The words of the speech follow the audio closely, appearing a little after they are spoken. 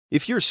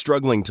If you're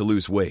struggling to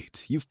lose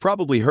weight, you've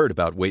probably heard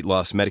about weight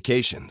loss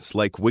medications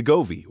like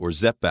Wegovy or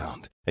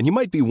Zepbound, and you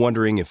might be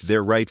wondering if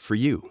they're right for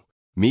you.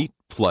 Meet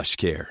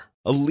PlushCare,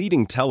 a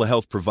leading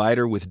telehealth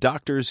provider with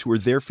doctors who are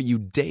there for you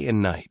day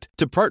and night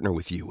to partner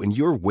with you in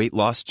your weight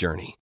loss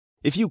journey.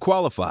 If you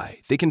qualify,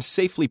 they can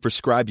safely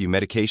prescribe you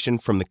medication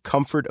from the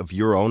comfort of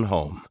your own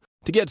home.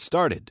 To get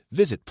started,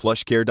 visit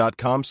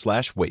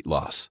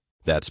plushcare.com/weightloss.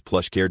 That's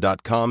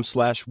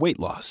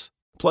plushcare.com/weightloss.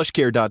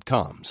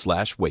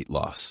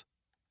 plushcare.com/weightloss.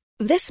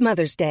 This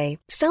Mother's Day,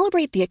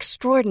 celebrate the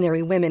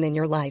extraordinary women in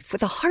your life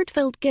with a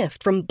heartfelt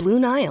gift from Blue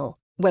Nile.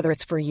 Whether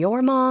it's for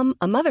your mom,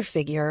 a mother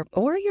figure,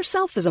 or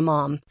yourself as a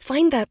mom,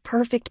 find that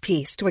perfect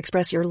piece to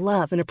express your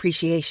love and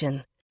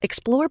appreciation.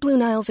 Explore Blue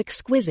Nile's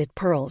exquisite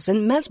pearls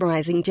and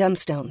mesmerizing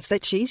gemstones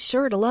that she's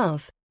sure to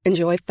love.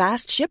 Enjoy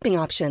fast shipping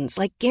options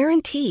like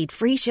guaranteed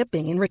free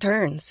shipping and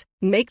returns.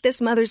 Make this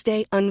Mother's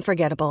Day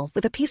unforgettable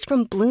with a piece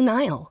from Blue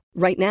Nile.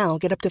 Right now,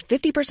 get up to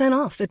 50%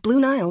 off at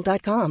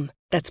BlueNile.com.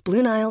 That's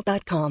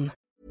BlueNile.com.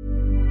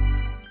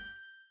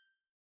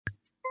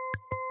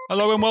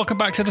 Hello and welcome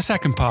back to the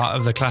second part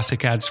of the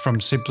classic ads from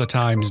Simpler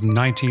Times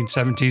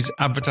 1970s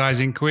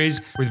advertising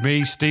quiz with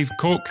me, Steve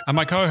Cook, and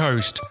my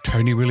co-host,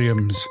 Tony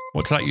Williams.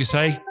 What's that you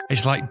say?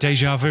 It's like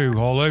deja vu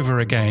all over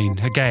again.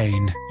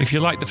 If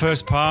you like the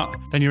first part,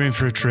 then you're in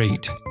for a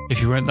treat.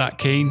 If you weren't that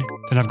keen,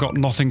 then I've got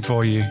nothing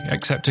for you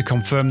except to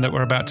confirm that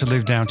we're about to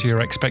live down to your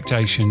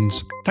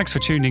expectations. Thanks for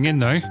tuning in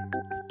though.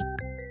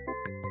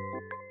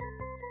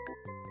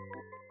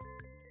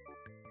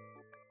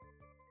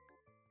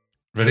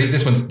 Ready?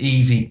 This one's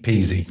easy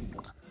peasy.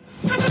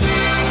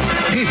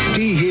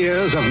 50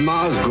 years of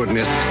Mars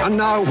goodness, and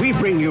now we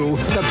bring you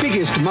the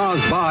biggest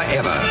Mars bar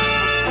ever.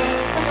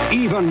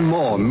 Even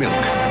more milk,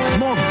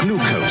 more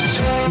glucose,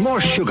 more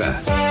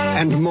sugar,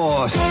 and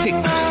more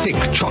thick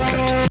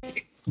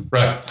chocolate.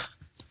 Right.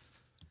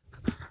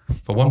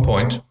 For 1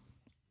 point,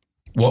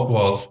 what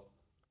was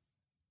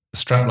the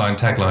strapline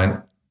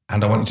tagline?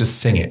 And I want you to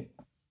sing it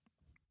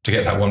to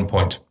get that 1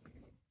 point.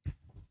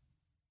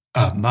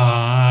 A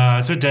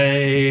Mars a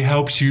day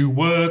helps you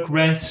work,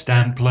 rest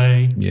and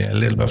play. Yeah, a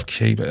little above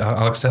key, but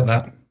I'll accept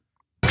that.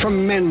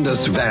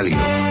 Tremendous value.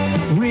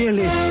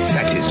 Really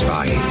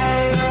satisfying.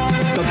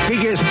 The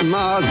biggest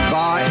Mars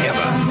bar ever.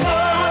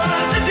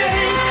 Mars a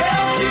day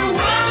helps you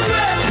work,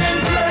 rest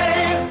and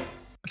play.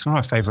 It's one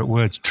of my favourite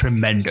words,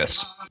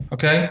 tremendous.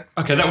 Okay,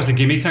 that was a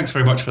gimme. Thanks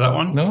very much for that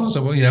one. No,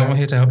 so I'm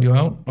here to help you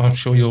out. I'm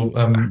sure you'll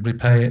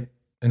repay it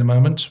in a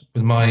moment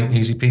with my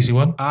easy peasy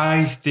one.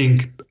 I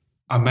think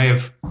I may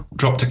have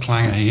dropped a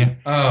clanger here.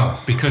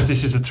 Oh. Because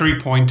this is a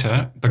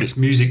 3-pointer, but it's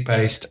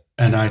music-based,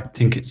 and I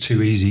think it's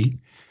too easy.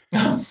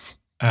 Well,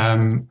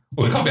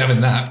 we can't be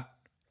having that.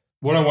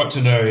 What I want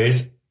to know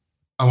is,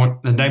 I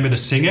want the name of the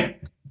singer,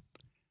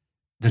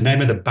 the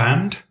name of the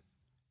band,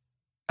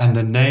 and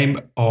the name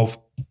of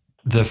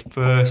the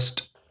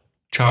first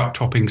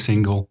chart-topping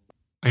single.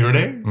 Are you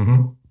ready?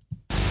 Mm-hmm.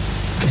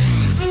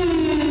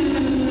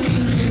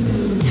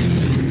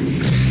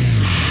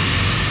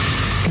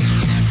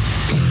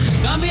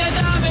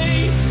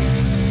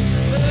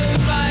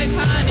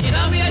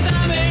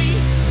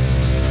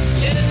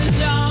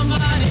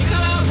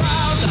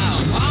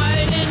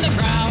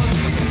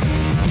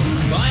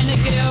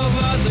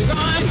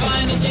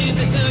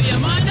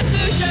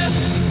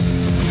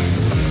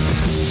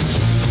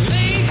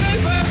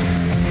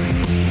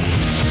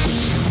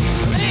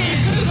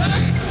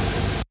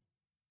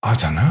 I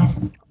don't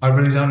know. I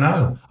really don't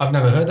know. I've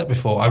never heard that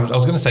before. I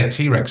was going to say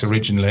T-Rex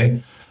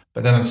originally,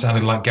 but then it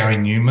sounded like Gary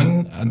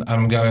Newman, and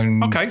I'm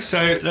going... Okay, so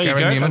there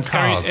Gary you go. Newman's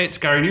Cars. It's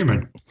Gary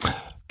Newman.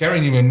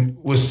 Gary Newman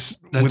was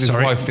with his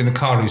wife in the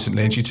car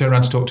recently, and she turned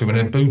around to talk to him, and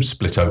her boobs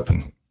split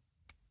open.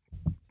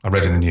 I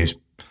read in the news.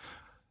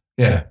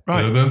 Yeah.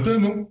 Right. Boom,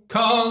 boom, boom,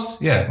 cars.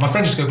 Yeah, my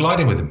friend used to go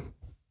gliding with him.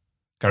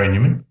 Gary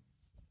Newman.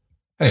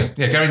 Anyway,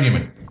 yeah, Gary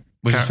Newman.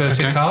 Was his first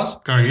hit Cars?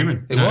 Gary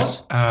Newman. It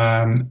was?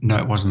 No,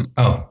 it wasn't.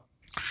 Oh.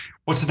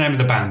 What's the name of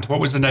the band? What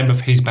was the name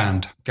of his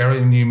band? Gary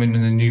Newman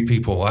and the New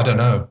People. I don't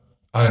know.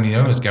 I only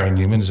know him as Gary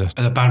Newman. And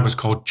the band was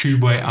called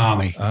Tubeway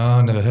Army. Oh,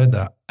 I never heard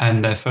that.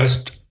 And their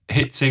first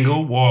hit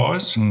single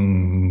was...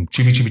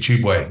 Chubby Chubby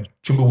Tubeway.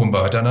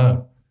 Chumbawamba, I don't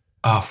know.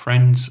 Our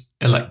Friends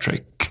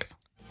Electric.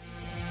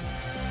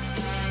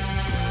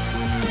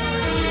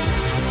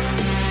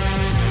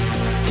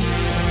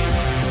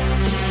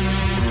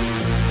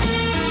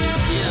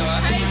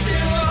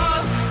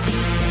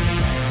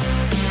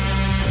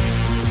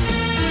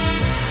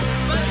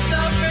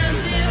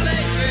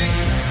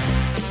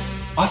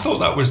 I thought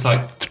that was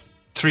like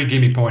 3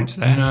 gimme points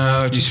there.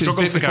 No, you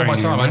struggled for Gary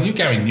Newman. I knew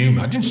Gary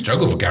Newman. I didn't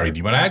struggle for Gary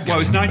Newman. I had Gary Well, it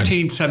was Newman.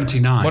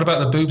 1979. What about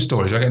the boob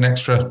story? Do I get an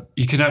extra?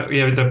 You can have,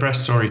 the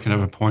breast story you can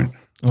have a point.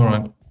 All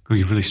right. Oh,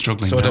 you're really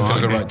struggling. So I don't feel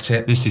like a right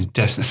tip. This is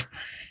desperate.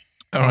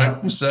 All right.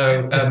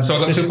 So I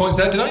got 2 points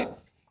there, did I?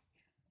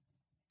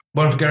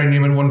 One for Gary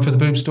Newman, one for the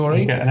boob story.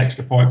 You get an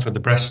extra point for the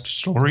breast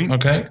story.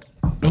 Okay.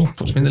 Oh,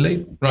 puts me in the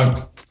lead.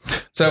 Right.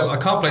 So I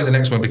can't play the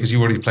next one because you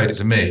already played it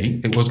to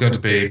me. It was going to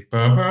be...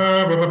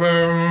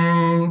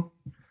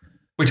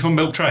 Which one?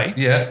 Milk tray?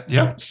 Yeah.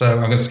 Yeah. So I'm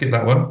going to skip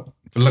that one.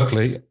 But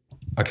luckily,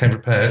 I came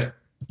prepared.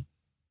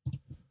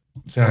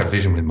 See, I have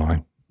vision with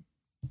mine.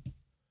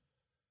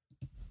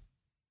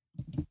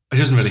 It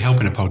doesn't really help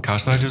in a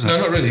podcast, though, does it?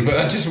 No, not really.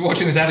 But just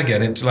watching this ad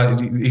again, it's like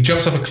he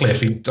jumps off a cliff,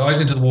 he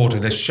dives into the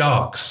water, there's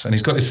sharks, and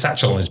he's got his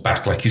satchel on his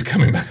back like he's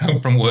coming back home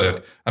from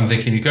work. I'm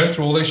thinking he's going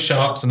through all those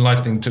sharks and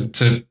life thing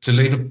to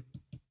leave a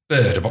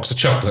bird a box of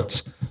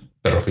chocolates.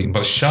 Better off eaten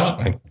by the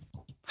shark, mate.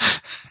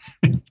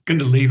 He's going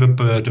to leave a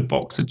bird a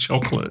box of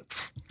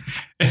chocolates.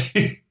 Thank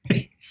you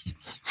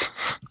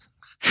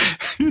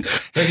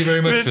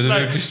very much for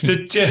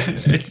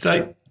the It's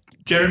like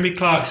Jeremy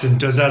Clarkson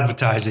does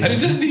advertising. And he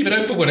doesn't even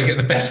open one and get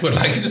the best one.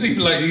 Like, he doesn't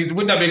even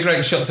wouldn't that be a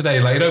great shot today?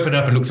 Like, he'd open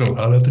up and look through,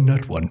 I'll have the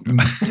nut one.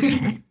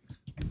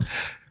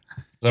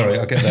 Sorry,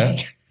 I'll get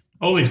that.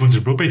 All these ones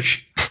are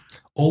rubbish.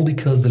 All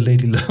because the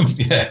lady loves,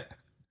 yeah.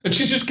 And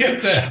she just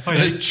gets there.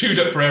 And it's chewed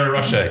up Ferrero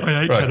Rocher.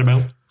 I hate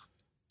caramel.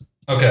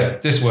 Okay,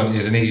 this one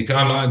is an easy.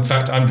 In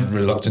fact, I'm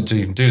reluctant to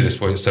even do this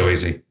for you. It's so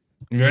easy.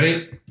 You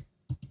ready?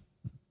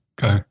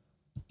 Go.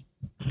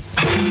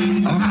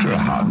 After a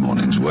hard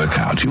morning's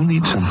workout, you'll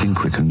need something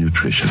quick and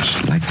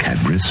nutritious, like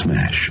Cadbury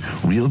Smash,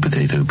 real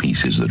potato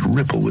pieces that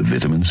ripple with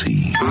vitamin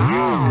C,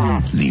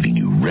 leaving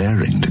you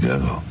raring to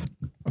go.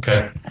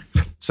 Okay,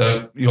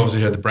 so you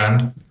obviously heard the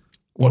brand.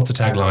 What's the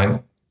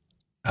tagline?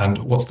 And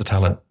what's the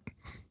talent?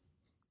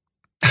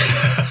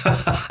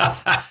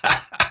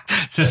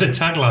 So the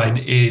tagline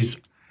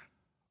is,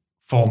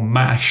 for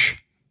MASH,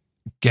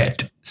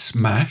 get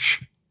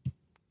Smash.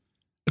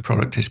 The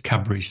product is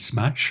Cadbury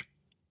Smash.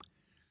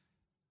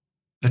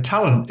 The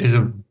talent is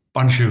a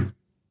bunch of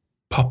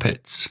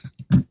puppets.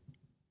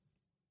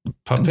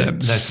 They're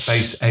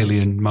space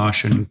alien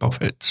Martian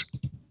puppets.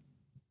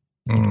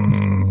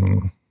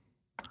 Not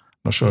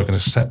sure I can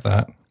accept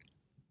that.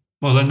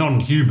 Well, they're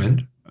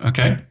non-human,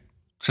 okay?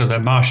 So they're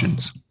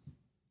Martians.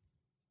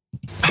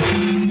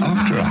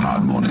 After a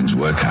hard morning's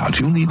workout,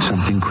 you'll need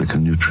something quick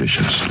and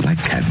nutritious, like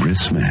Cadbury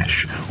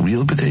Smash,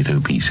 real potato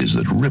pieces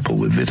that ripple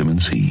with vitamin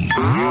C,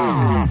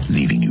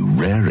 leaving you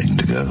raring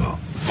to go.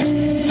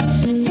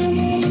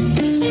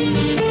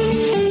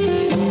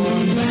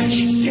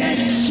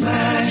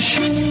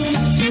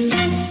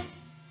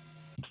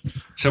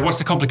 So what's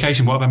the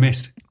complication? What have I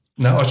missed?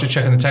 No, I should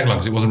check on the tagline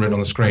because it wasn't written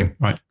on the screen.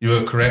 Right. You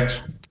were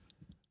correct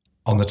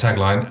on the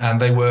tagline, and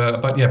they were, a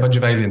bunch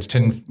of aliens,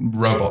 tin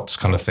robots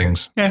kind of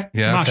things. Yeah,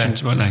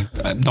 Martians, weren't they?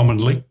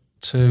 Nominally.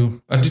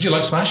 Did you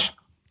like Smash?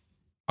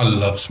 I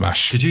love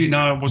Smash. Did you? No,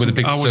 I wasn't. With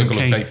a big circle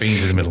keen. of baked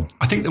beans in the middle.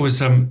 I think there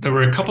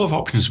were a couple of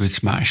options with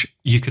Smash.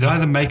 You could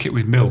either make it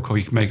with milk or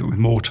you could make it with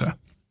mortar.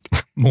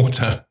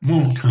 Mortar.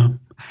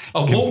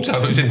 Oh, mortar. I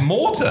thought you said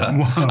mortar.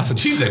 I thought,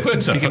 geez, they were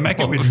tough. You can make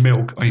it with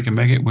milk or you can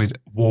make it with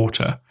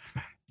water.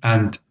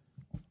 And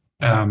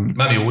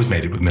Mummy always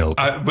made it with milk.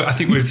 I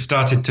think we've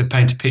started to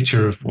paint a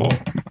picture of what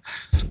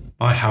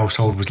my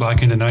household was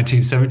like in the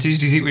 1970s.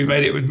 Do you think we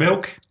made it with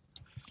milk?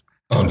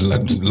 Oh,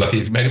 lucky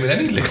if you made it with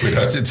any liquid.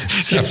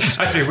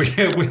 Actually, we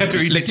had to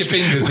eat lick your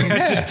fingers. We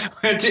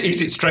had to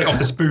eat it straight off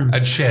the spoon.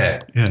 And share.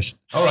 Yes.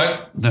 All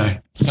right. No.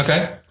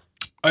 Okay.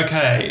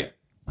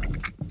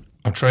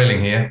 I'm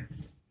trailing here.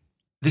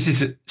 This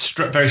is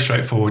very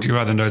straightforward. You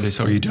either know this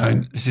or you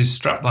don't. This is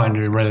strapline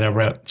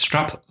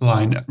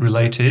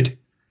related.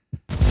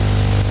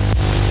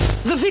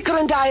 The vicar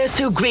and I are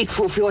so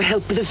grateful for your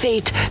help with the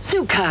fete.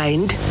 So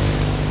kind.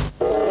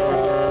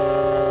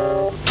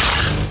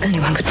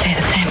 Anyone could say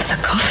the same for the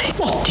coffee.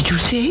 What did you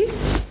say?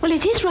 Well,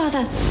 it is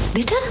rather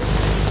bitter.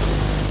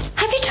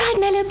 Have you tried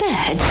Mellow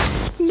Birds?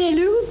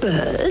 Mellow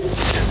Birds?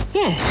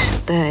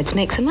 Yes, Birds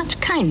makes a much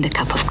kinder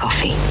cup of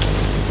coffee.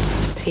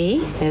 See,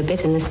 no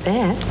bitterness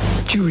there.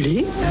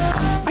 Julie,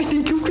 I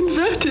think you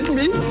converted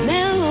me.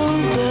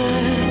 Mellow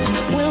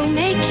Birds will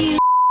make you...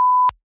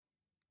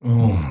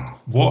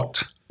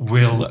 What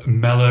will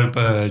Mellow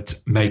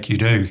Birds make you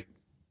do?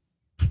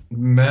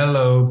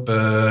 Mellow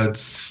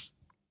Birds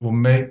will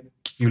make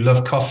you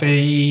love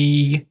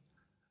coffee.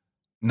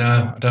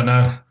 No, I don't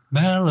know.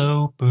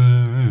 Mellow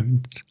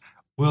Birds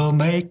will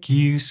make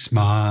you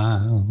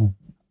smile.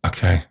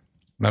 Okay.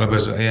 Mellow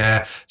Birds,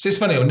 yeah. So it's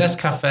funny,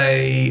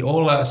 Nescafe,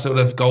 all that sort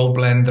of gold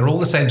blend, they're all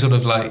the same sort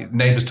of like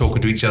neighbours talking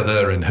to each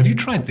other and, have you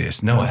tried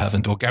this? No, I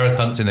haven't. Or Gareth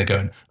Hunt's in there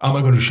going, am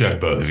I going to shag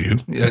both of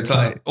you? It's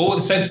like all the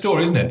same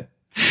story, isn't it?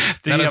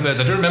 Mellow Birds,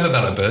 I do remember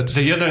Mellow Birds.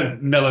 The other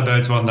Mellow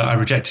Birds one that I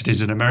rejected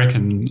is an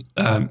American,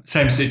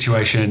 same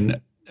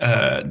situation.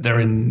 They're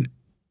in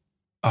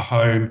a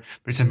home,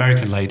 but it's an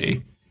American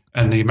lady.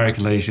 And the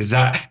American lady says,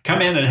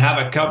 come in and have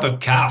a cup of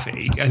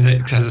coffee. And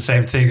it has the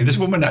same thing. And this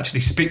woman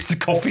actually spits the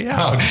coffee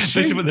out. This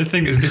is the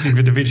thing that's missing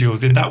with the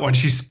visuals. In that one,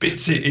 she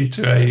spits it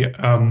into a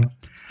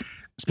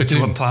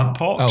into a plant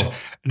pot. Oh.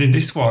 And in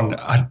this one,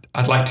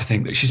 I'd like to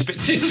think that she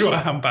spits into a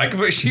handbag,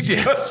 but she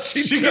does.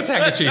 She gets a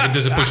handkerchief and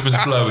does a bushman's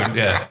blow. And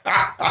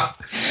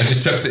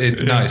just tucks it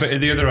in. Nice. But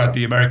in the other ad,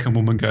 the American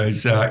woman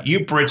goes, you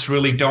Brits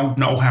really don't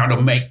know how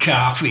to make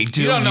coffee,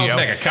 do you? You don't know how to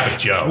make a cup of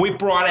joe. We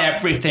brought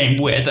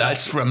everything with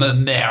us from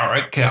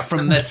America,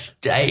 from the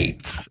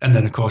States. And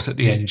then, of course, at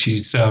the end,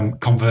 she's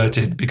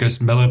converted because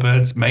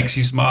Millibirds makes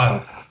you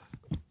smile.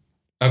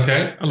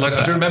 Okay.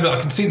 I do remember. I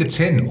can see the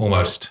tin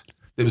almost.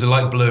 It was a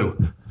light blue.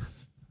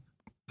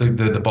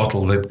 The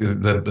bottle,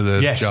 the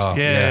yes. jar.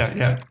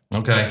 Yeah.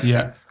 Okay.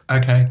 Yeah.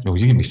 Okay. Oh,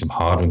 you give me some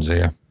hard ones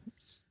here.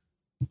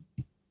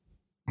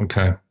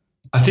 Okay.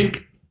 I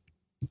think.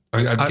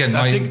 Again,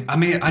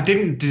 I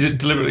didn't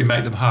deliberately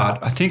make them hard.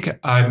 I think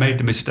I made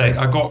the mistake.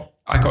 I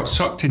got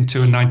sucked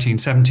into a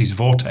 1970s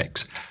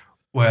vortex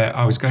where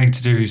I was going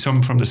to do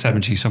some from the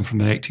 70s, some from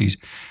the 80s,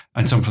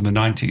 and some from the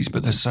 90s.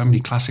 But there's so many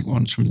classic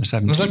ones from the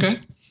 70s. That's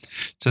okay.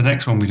 So the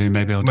next one we do,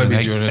 maybe I'll do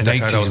during a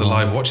decade I was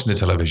alive one. watching the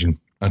television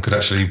and could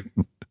actually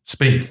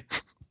speak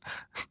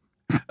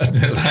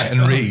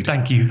and read.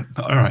 Thank you.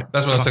 All right.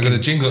 That's what I was saying. The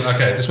jingle.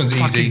 Okay, this one's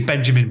easy.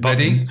 Benjamin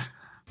Button. Ready?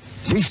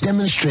 This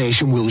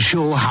demonstration will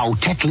show how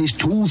Tetley's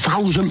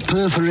 2,000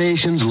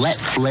 perforations let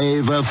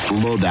flavour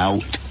flood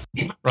out.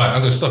 Right,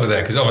 I'm going to stop it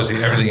there because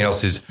obviously everything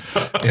else is,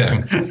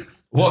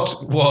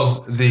 What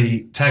was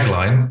the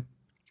tagline?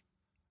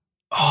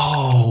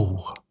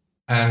 Oh.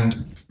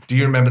 And do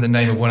you remember the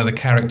name of one of the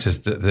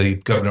characters that the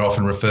governor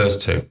often refers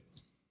to?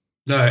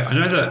 No, I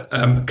know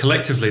that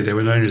collectively they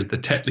were known as the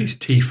Tetley's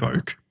Tea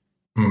Folk.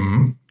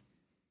 Mm-hmm.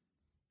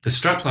 The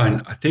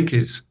strapline, I think,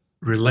 is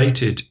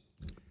related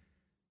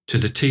to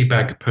the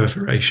teabag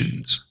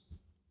perforations,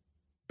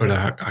 but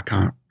I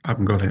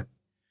haven't got it.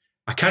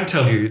 I can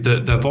tell you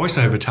that the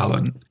voiceover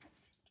talent.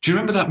 Do you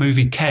remember that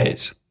movie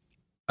Kes?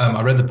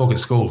 I read the book at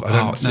school. And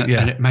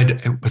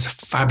it was a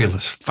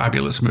fabulous,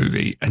 fabulous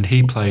movie, and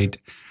he played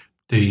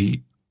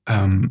the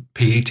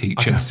PE teacher.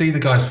 I can see the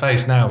guy's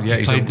face now. Yeah,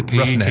 he played the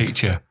PE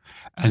teacher,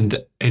 and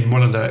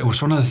it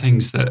was one of the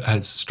things that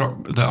has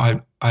struck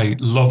that I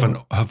love and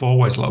have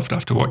always loved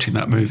after watching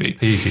that movie.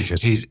 PE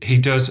teachers.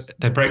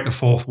 They break the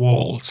fourth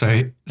wall,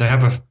 so they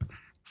have a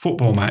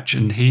football match,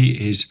 and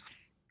he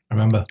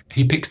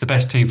picks the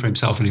best team for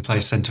himself, and he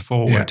plays centre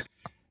forward,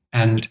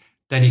 and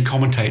then he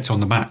commentates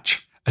on the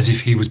match as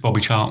if he was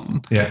Bobby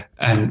Charlton. Yeah,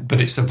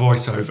 but it's a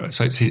voiceover,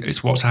 so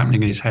it's what's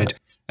happening in his head.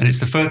 And it's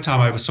the first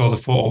time I ever saw the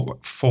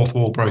fourth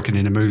wall broken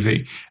in a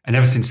movie. And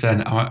ever since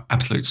then, I'm an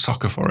absolute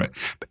sucker for it.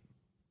 But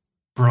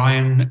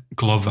Brian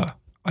Glover,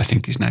 I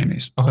think his name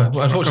is. Okay.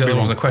 Well, unfortunately, that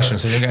wasn't a question,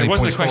 so you don't get any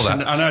points for that. It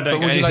wasn't a question. I know I don't get anything.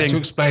 But would you like to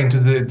explain to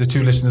the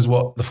two listeners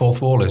what the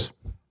fourth wall is?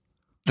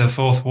 The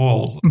fourth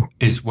wall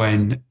is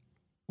when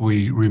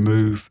we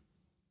remove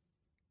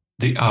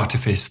the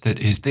artifice that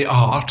is the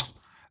art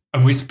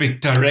and we speak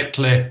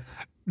directly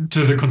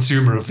to the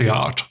consumer of the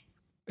art.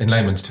 In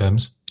layman's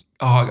terms?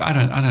 Oh, I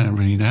don't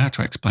really know how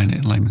to explain it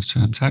in layman's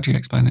terms. How do you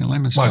explain it in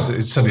layman's terms? Well,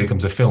 it suddenly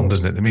becomes a film,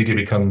 doesn't it? The media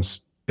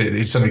becomes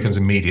it suddenly becomes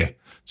a medium.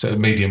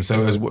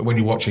 So when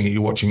you're watching it,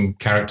 you're watching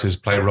characters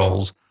play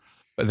roles,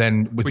 but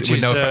then you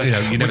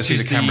never see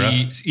the camera.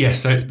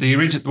 Yes. So the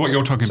original, what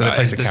you're talking about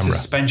is the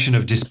suspension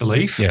of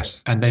disbelief.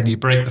 Yes, and then you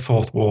break the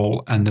fourth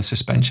wall, and the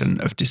suspension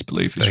of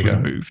disbelief is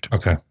removed.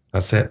 Okay,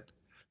 that's it.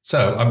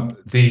 So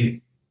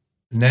the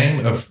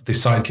name of the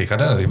sidekick, I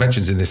don't know, he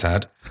mentions in this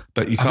ad,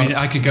 but you can't. I mean,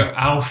 I could go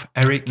Alf,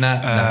 Eric,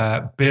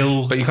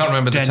 Bill, but you can't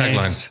remember Dennis. The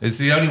tagline. It's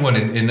the only one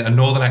in a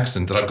northern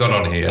accent that I've got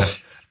on here,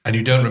 and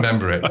you don't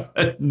remember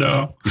it.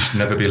 No. You should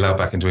never be allowed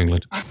back into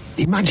England.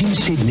 Imagine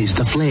Sydney's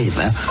the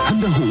flavour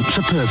and the hoops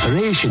are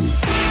perforation.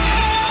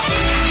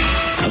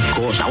 Of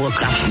course, our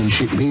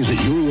craftsmanship means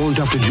that you won't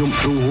have to jump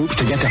through hoops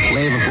to get a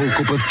flavourful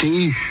cup of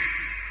tea.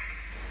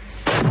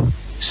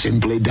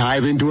 Simply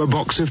dive into a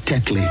box of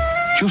Tetley,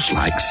 just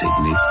like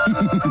Sydney.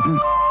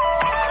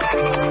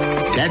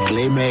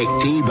 Tetley make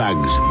tea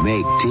bags,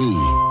 make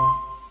tea.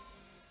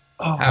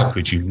 Oh, how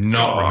could you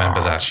not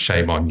remember that?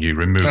 Shame on you.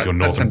 Remove your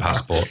northern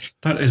passport.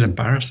 That is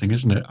embarrassing,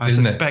 isn't it? I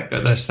suspect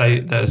that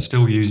they're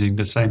still using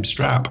the same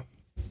strap.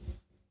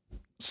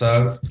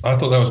 So I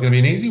thought that was going to be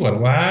an easy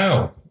one.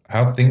 Wow.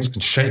 How things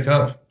can shake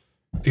up.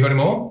 You got any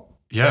more?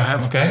 Yeah, I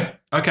have.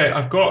 Okay,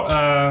 I've got...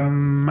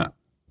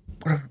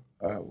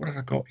 what have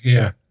I got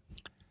here?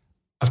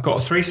 I've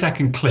got a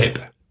 3-second clip.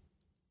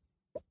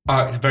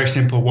 Very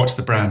simple. What's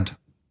the brand?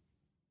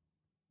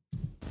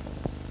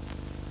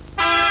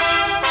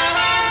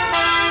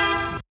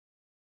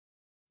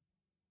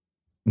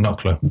 Not a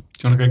clue. Do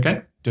you want to go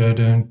again?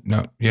 Dun-dun.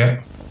 No.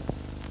 Yeah.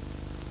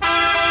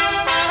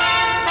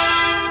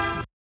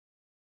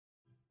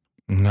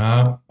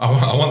 No. I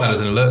want that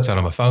as an alert tone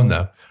on my phone,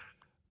 though.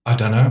 I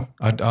don't know.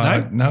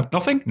 No?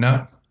 Nothing?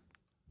 No.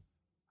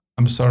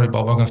 I'm sorry,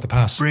 Bob. I'm going to have to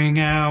pass. Bring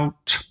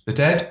out... The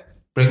dead?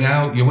 Bring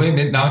out... You're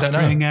winning. No, I don't know.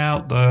 Bring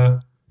out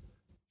the...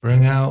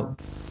 Bring out...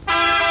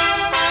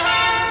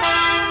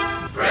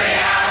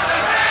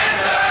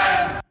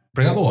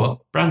 Bring out the what?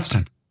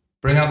 Branston.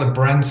 Bring out the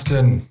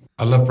Branston.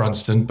 I love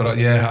Branston, but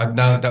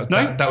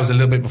that was a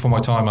little bit before my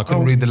time. I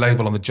couldn't read the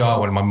label on the jar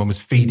when my mum was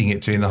feeding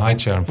it to you in the high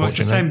chair,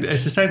 unfortunately.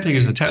 It's the same thing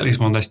as the Tetley's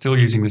one. They're still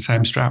using the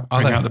same strap.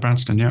 Bring out the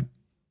Branston, yeah.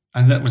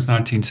 And that was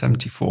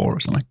 1974 or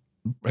something.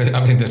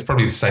 I mean, it's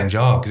probably the same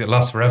jar because it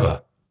lasts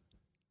forever.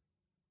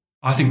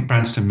 I think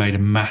Branston made a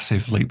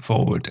massive leap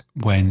forward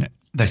when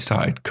they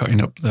started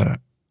cutting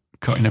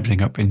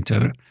everything up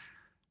into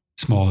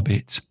smaller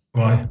bits.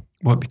 Why?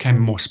 Well, it became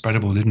more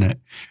spreadable, didn't it?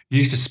 You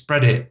used to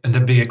spread it, and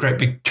there'd be a great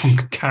big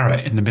chunk of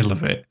carrot in the middle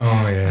of it.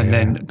 Oh yeah.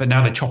 But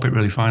now they chop it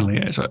really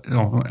finely.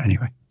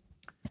 Anyway.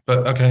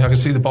 But okay, I can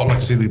see the bottle. I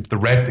can see the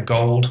red, the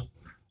gold.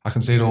 I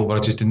can see it all, but I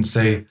just didn't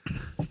see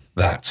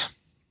that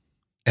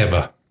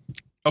ever.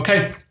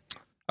 Okay.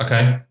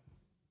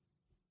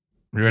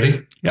 You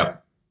ready?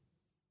 Yep.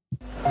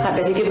 I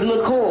better give them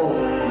a call.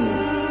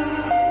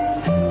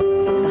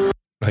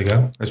 There you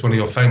go. That's one of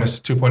your famous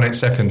 2.8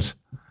 seconds.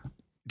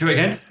 Do it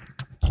again.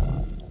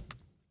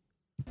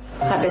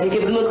 I better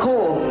give them a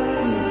call.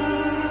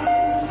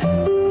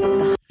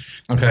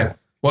 Okay.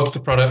 What's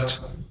the product?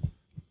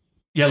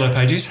 Yellow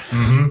Pages.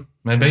 Mm-hmm.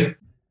 Maybe.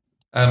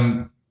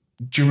 Do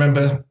you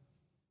remember,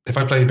 if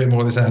I play a bit more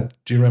of this ad,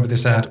 do you remember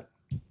this ad?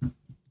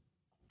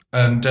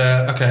 And,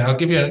 okay, I'll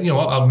give you,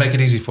 I'll make it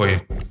easy for you.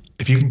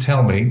 If you can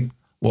tell me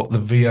what the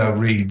VO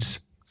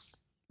reads,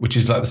 which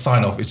is like the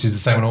sign-off, which is the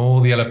same on all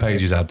the Yellow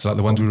Pages ads, like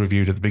the ones we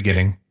reviewed at the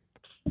beginning.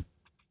 Do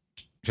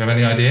you have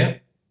any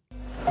idea?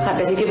 I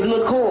better give them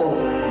a call.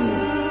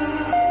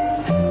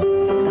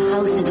 The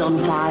house is on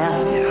fire.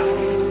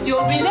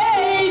 You'll be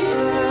late!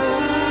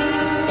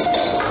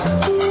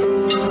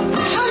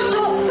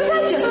 Stop! Was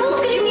I just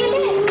walked? Could you be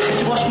late?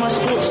 To wash my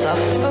sports stuff.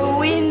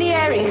 Oh, in the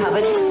airing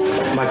cupboard.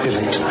 Might be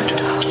late tonight.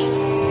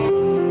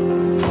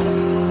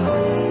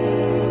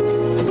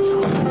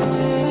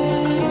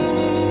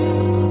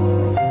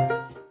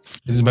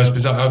 This is the most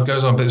bizarre, it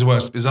goes on, but it's the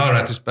most bizarre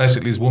ad. It's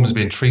basically this woman's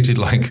being treated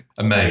like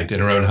a maid in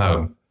her own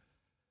home.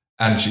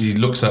 And she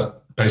looks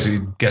up,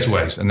 basically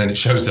getaways, and then it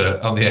shows her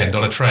on the end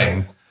on a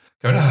train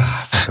going,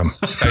 fuck 'em,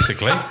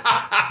 basically.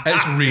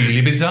 It's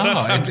really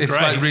bizarre.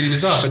 It's like really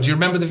bizarre. But do you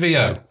remember the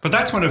VO? But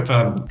that's one of,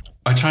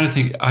 I'm trying to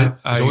think.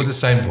 It's always the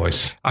same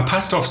voice. I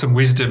passed off some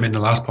wisdom in the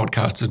last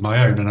podcast as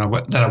my own, and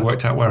then I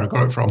worked out where I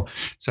got it from.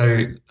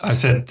 So I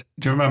said,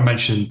 do you remember I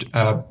mentioned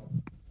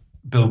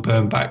Bill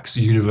Bernbach's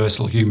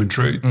Universal Human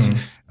Truths?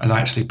 And I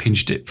actually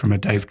pinched it from a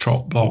Dave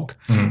Trott blog.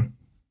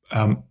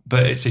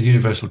 But it's a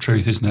universal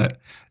truth, isn't it?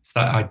 It's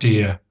that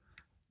idea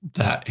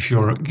that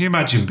can you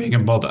imagine being a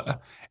mother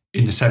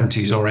in the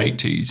 70s or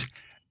 80s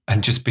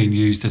and just being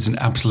used as an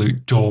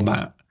absolute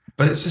doormat?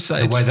 But it's just the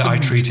way that I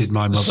treated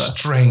my mother.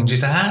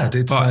 Strangest ad.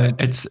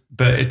 It's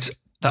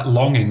that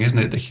longing, isn't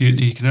it?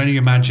 You can only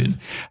imagine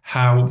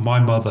how my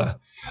mother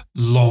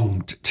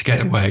longed to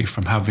get away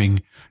from having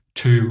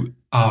two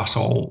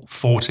arsehole,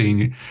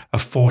 14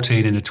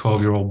 and a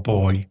 12-year-old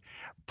boy,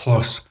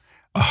 plus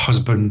a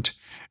husband.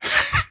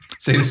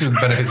 See, this is the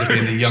benefits of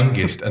being the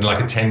youngest and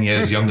like 10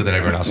 years younger than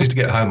everyone else. I used to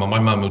get home and my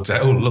mum would say,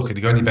 oh, look, did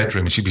you go in your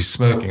bedroom? And she'd be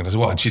smirking. And I said,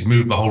 what? And she'd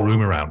moved my whole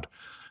room around.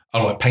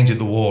 Or like painted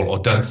the wall or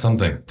done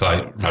something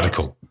like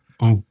radical.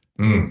 Oh.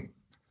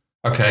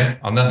 Okay,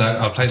 on that note,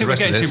 I'll play the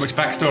rest of this. We're getting too much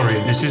backstory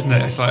in this, isn't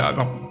it? It's like, I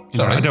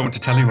don't want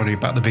to tell anybody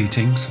about the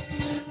beatings.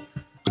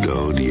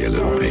 Go to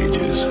Yellow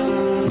Pages.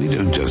 We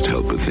don't just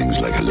help with things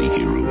like a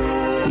leaky roof.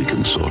 We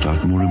can sort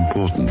out more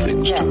important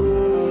things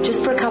too.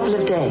 Just for a couple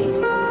of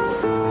days.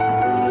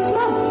 Who's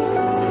Mum?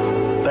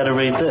 Better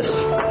read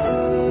this.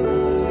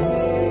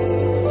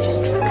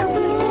 Just for a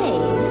couple of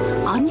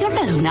days. On your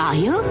own, are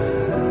you?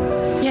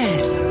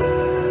 Yes.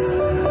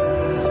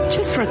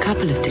 Just for a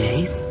couple of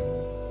days.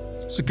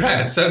 It's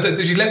great. So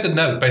she left a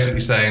note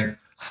basically saying,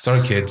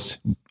 sorry kids,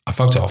 I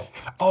fucked off.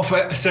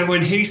 So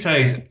when he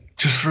says,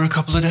 just for a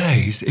couple of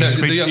days,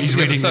 he's reading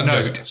the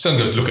note. Son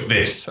goes, look at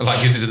this. And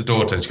like gives it to the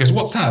daughter. She goes,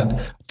 what's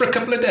that? For a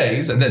couple of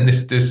days. And then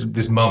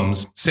this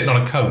mum's sitting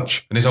on a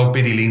coach and this old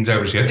biddy leans over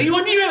and she goes, are you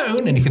on your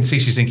own? And you can see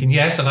she's thinking,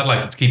 yes, and I'd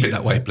like to keep it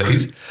that way,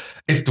 please.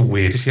 It's the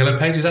weirdest Yellow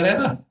Pages ad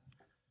ever.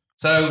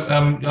 So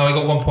I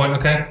got 1 point,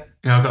 okay?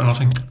 Yeah, I've got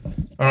nothing.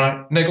 All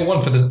right. No, you got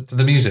one for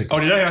the music. Oh,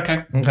 did I?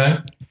 Okay. Okay.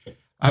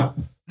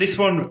 This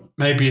one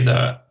may be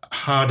the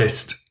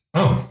hardest.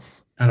 Oh.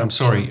 And I'm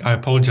sorry. I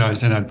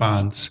apologise in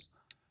advance.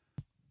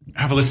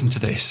 Have a listen to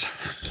this.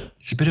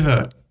 It's a bit of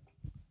a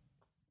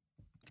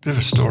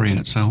story in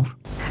itself.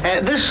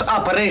 This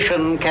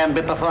operation can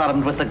be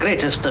performed with the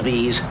greatest of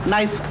ease.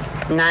 Knife.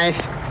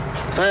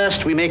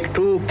 First, we make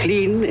 2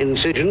 clean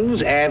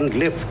incisions and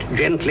lift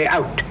gently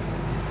out.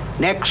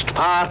 Next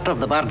part of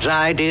the bird's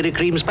eye dairy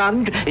cream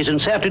sponge is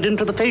inserted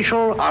into the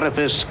facial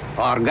orifice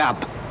or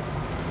gap.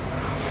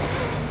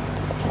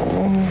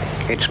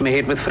 It's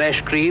made with fresh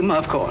cream,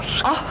 of course.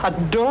 Oh,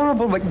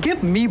 adorable, but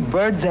give me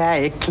bird's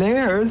eye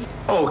eclairs.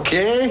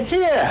 Okay,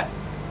 here.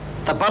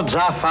 The bird's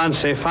eye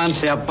fancy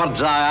a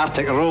bird's eye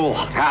Arctic roll.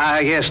 Ah,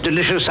 yes,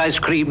 delicious ice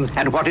cream.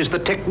 And what is the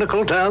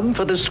technical term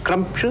for this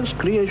scrumptious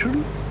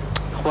creation?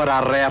 What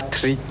a rare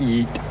treat to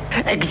eat.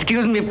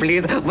 Excuse me,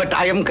 please, but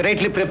I am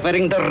greatly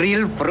preferring the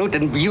real fruit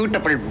and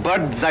beautiful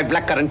bird's eye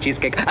blackcurrant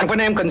cheesecake. And when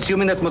I am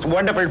consuming this most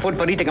wonderful food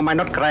for eating, am I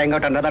not crying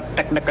out another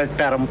technical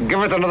term? Give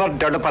us another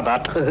dollop of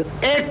that.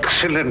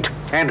 Excellent.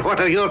 And what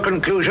are your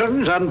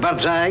conclusions on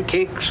bird's eye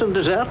cakes and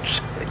desserts?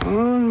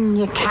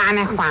 You kind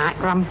of like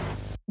them.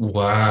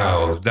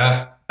 Wow.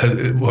 That,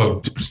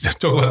 well,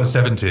 talk about the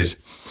 70s.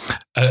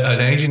 An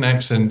Asian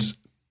accent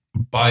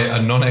by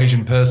a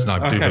non-Asian person,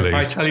 I do believe.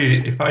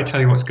 If I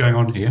tell you what's going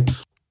on here,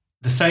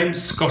 the same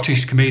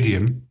Scottish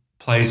comedian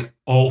plays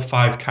all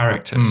 5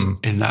 characters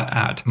in that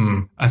ad,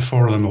 and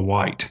 4 of them are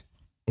white.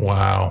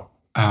 Wow.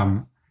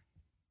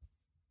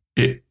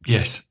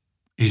 Yes,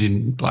 he's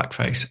in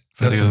blackface.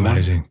 That's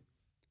amazing.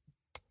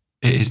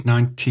 It is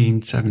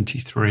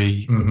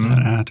 1973,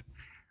 that ad.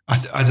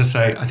 As I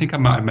say, I think I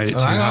might have made it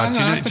too hard.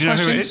 Do you know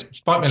who it is?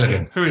 Spike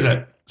Milligan. Who is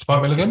it?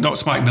 Spike Milligan? It's not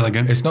Spike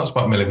Milligan. It's not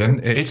Spike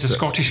Milligan. It's a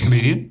Scottish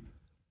comedian,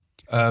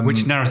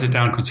 which narrows it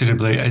down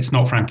considerably. It's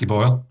not Frankie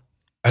Boyle.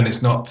 And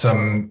it's not,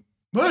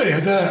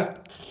 is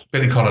that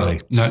Billy Connolly?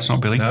 No, it's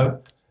not Billy.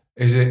 No.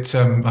 Is it,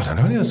 I don't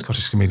know any other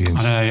Scottish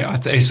comedians. I know. I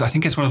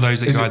think it's one of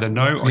those that you either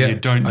know or you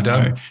don't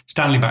know.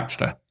 Stanley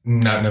Baxter.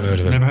 No, never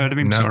heard of him. Never heard of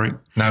him? No. Sorry.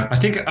 No. I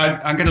think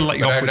I'm going to let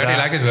you off with that.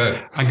 Like his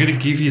work. I'm going to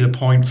give you the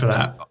point for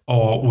that,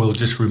 or we'll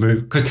just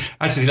remove. Because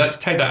actually, let's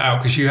take that out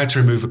because you had to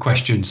remove a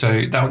question,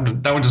 so that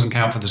one doesn't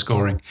count for the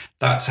scoring.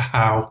 That's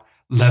how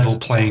level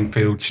playing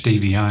field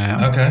Stevie I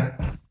am. Okay.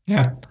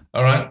 Yeah.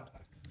 All right.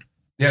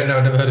 Yeah. No,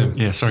 I've never heard of him.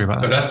 Yeah. Sorry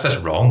about that. But that's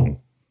wrong.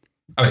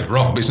 I mean, it's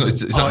wrong, but it's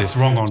not. It's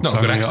wrong on it's not so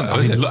a good many. accent, though,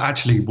 is it?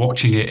 Actually,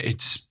 watching it,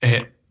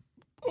 it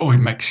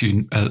makes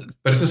you. But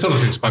it's the sort of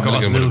thing Spike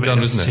Milligan would have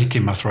done, isn't it? Sick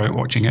in my throat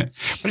watching it.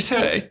 But it's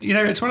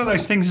it's one of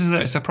those things, isn't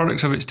it? It's a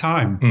product of its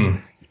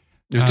time.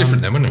 It was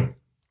different then, wasn't it?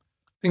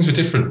 Things were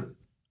different.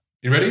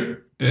 You ready?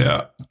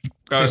 Yeah.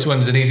 This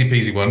one's an easy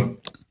peasy one.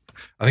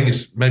 I think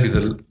it's maybe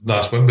the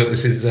last one, but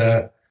this is.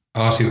 I'll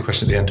ask you the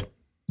question at the end.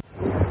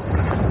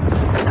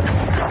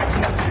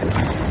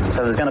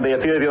 So there's going to be a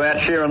few of you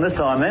out cheering this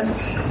time, then.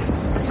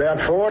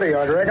 About 40,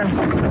 I'd reckon.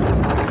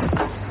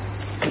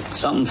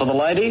 Something for the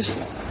ladies?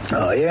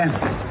 Oh, yeah.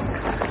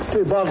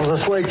 2 bottles of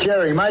sweet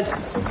cherry, mate.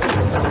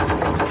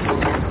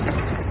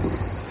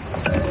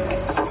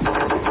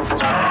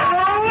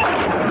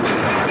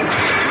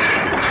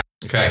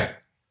 Okay.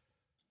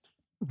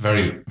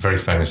 Very, very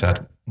famous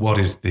ad. What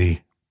is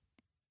the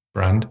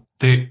brand?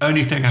 The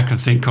only thing I can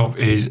think of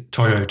is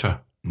Toyota.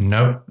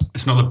 No.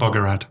 It's not the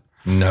bugger ad.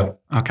 No.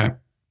 Okay.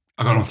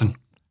 I got nothing.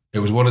 It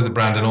was what is the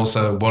brand, and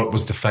also what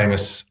was the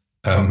famous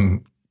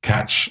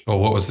catch, or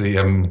what was the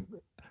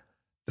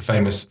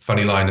famous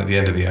funny line at the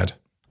end of the ad?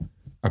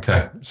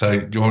 Okay,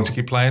 so do you want to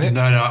keep playing it?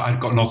 No, I've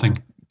got nothing.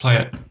 Play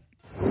it.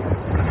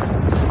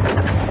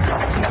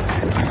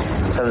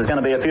 So there's going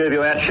to be a few of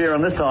you out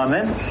cheering this time,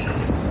 then.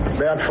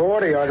 About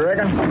 40, I'd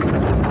reckon.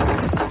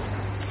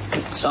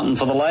 Something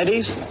for the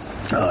ladies?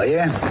 Oh,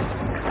 yeah.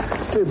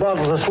 2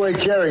 bottles of sweet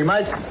cherry,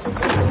 mate.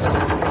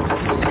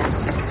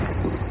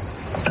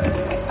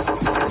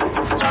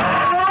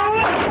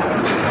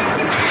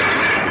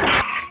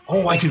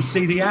 Oh, I can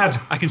see the ad.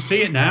 I can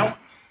see it now.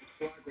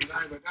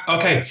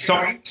 Okay,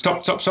 stop.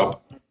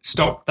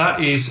 That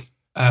is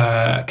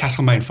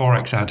Castlemaine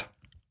Forex ad.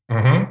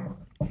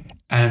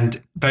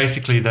 And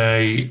basically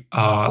they've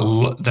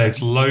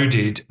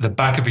loaded the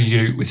back of a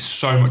ute with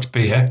so much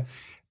beer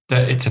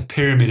that it's a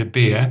pyramid of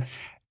beer,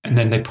 and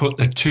then they put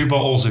the 2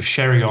 bottles of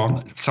sherry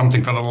on,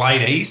 something for the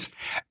ladies,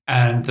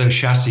 and the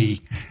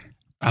chassis,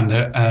 and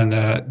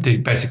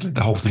basically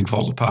the whole thing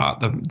falls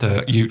apart.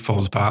 The ute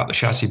falls apart, the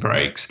chassis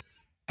breaks,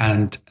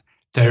 and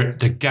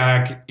the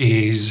gag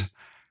is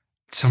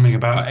something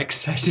about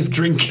excessive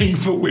drinking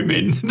for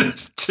women.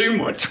 There's too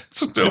much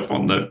stuff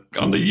on the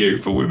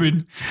ute for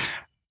women.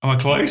 Am I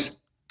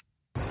close?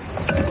 Looks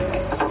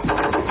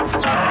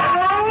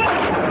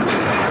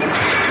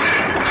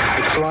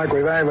like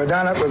we've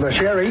overdone it with the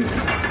sherry.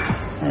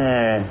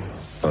 Yeah.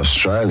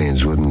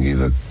 Australians wouldn't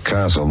give a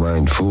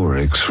Castlemaine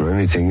 4X for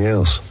anything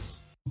else.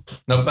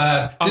 Not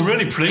bad. I'm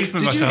really pleased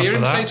with myself. Did you hear for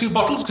him that. say 2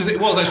 bottles? Because it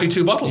was actually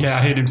 2 bottles. Yeah,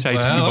 I heard him say 2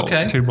 bottles.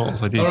 Okay. 2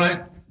 bottles, I did. All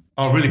right.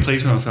 I'm really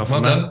pleased with myself.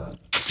 Well done.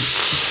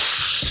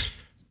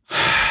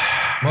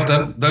 Well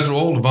done. Those are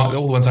all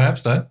the ones I have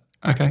today.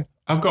 Okay.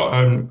 I've got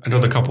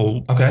another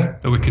couple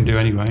that we can do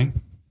anyway.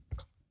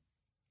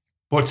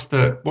 What's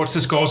the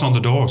scores on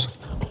the doors?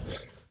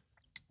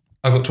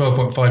 I've got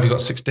 12.5, you got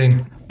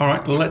 16. All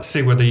right, well, let's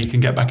see whether you can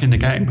get back in the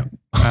game.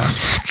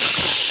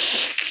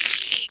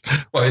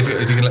 Well, if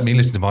you can let me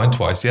listen to mine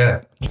twice,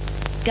 yeah.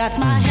 Got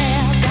my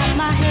hair, got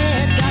my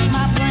head, got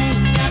my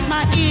brain, got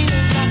my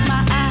ears, got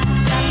my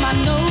eyes, got my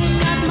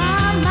nose, got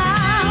my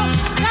mouth,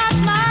 got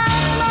my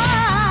mind.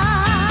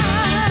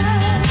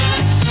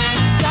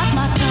 Got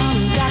my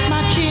tongue, got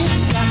my chin,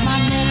 got my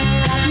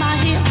neck, got my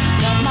hip,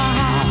 got my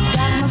heart,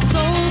 got my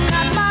soul,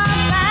 got my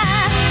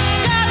back,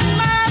 got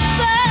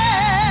myself.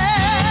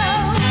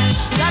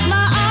 Got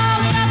my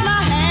arms, got my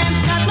hands,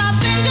 got my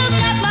fingers,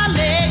 got my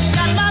legs,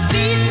 got my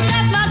feet,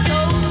 got my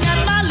toes, got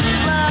my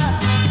liver,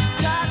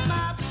 got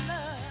my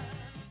blood.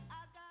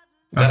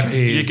 That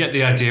Okay, is you get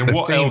the idea. the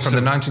What theme else from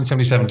the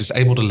 1977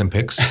 Disabled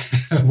Olympics.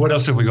 What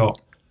else have we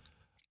got?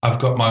 I've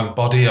got my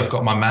body. I've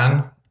got my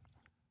man.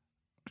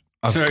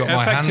 I've So got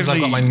my hands. I've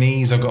got my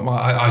knees. I've got my.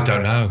 I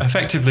don't know.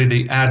 Effectively,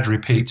 the ad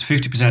repeats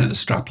 50% of the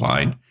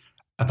strapline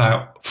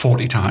about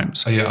 40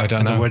 times. Oh, yeah, I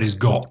don't know. The word is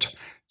got.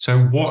 So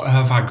what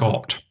have I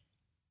got?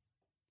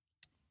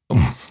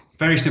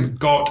 Very simple.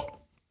 Got.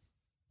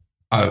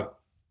 Oh.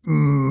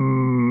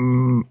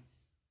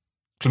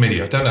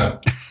 Chlamydia. Don't know.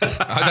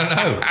 I don't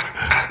know.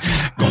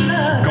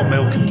 Got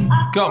milk.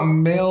 Got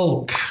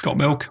milk. Got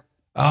milk.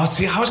 Oh,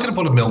 see, I was going to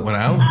pull a milk one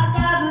out.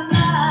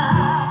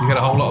 You get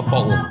a whole lot of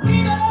bottle.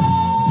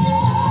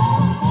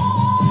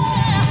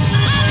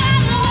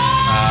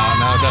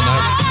 No, I don't know.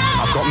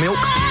 I've got milk.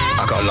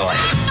 I've got life.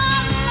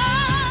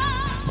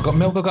 I've got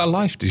milk. I've got a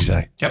life. Did you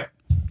say? Yep.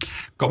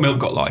 Got milk.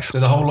 Got life.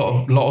 There's a whole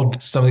lot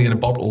of something in a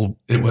bottle.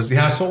 It was.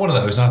 Yeah, I saw one of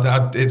those, and I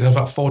thought it had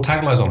about 4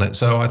 taglines on it.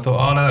 So I thought,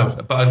 oh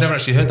no, but I'd never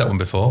actually heard that one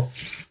before.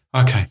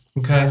 Okay.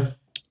 Okay.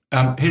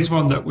 Here's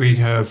one that we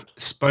have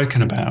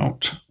spoken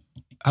about.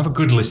 Have a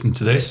good listen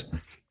to this.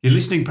 You're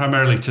listening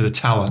primarily to the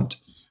talent,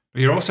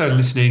 but you're also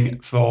listening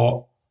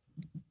for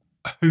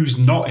who's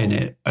not in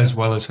it as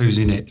well as who's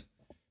in it.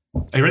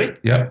 Are you ready?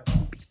 Yep.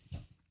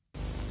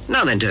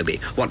 Now then,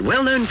 Toby, what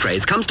well-known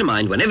phrase comes to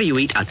mind whenever you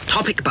eat a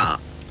topic bar?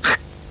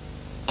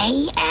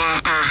 A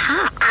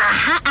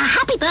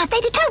happy birthday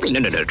to Toby.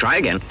 No, try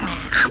again.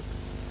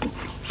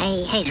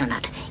 A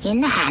hazelnut in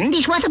the hand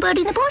is worth a bird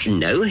in the bush.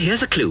 No,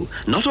 here's a clue.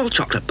 Not all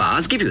chocolate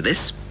bars give you this.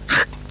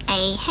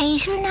 A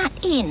hazelnut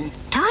in.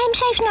 Time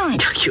saves 9.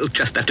 You'll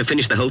just have to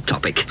finish the whole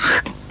topic.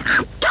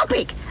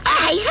 Topic. A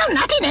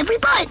hazelnut in every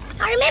bite.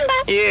 I remember.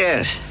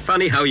 Yes.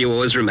 Funny how you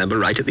always remember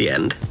right at the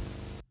end.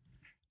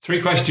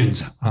 3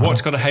 questions.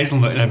 What's got a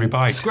hazelnut in every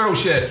bite? Squirrel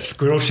shit.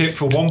 Squirrel shit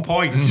for 1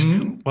 point.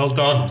 Mm-hmm. Well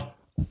done.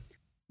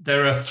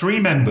 There are 3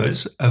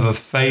 members of a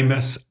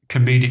famous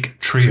comedic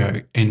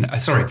trio in...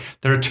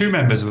 there are 2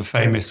 members of a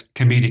famous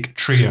comedic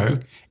trio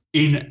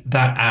in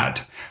that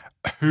ad.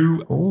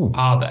 Who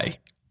are they?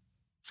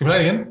 Should we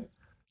play again?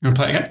 You want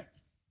to play it again?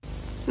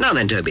 Now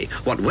then, Toby,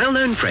 what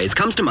well-known phrase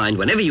comes to mind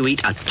whenever you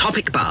eat a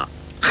topic bar?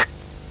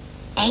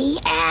 A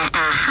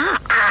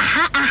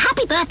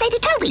happy birthday to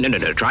Toby.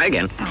 No, try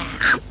again.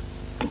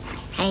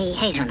 A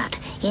hazelnut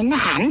in the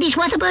hand is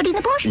worth a bird in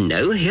the bush.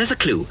 No, here's a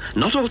clue.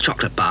 Not all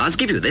chocolate bars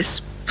give you this.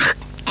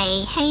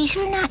 A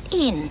hazelnut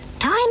in.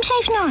 Time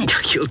saves 9.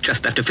 You'll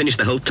just have to finish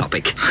the whole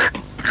topic.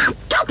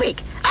 Topic.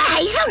 A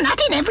hazelnut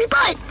in every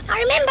bite. I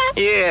remember.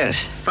 Yes.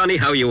 Funny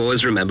how you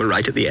always remember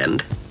right at the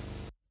end.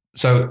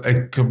 So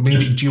a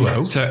comedic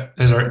duo. So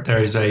there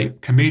is a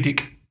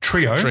comedic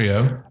trio.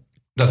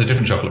 That's a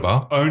different chocolate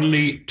bar.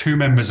 Only 2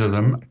 members of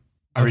them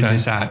are in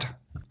this ad.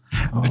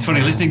 It's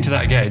funny, listening to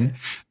that again,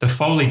 the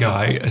Foley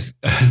guy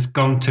has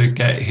gone to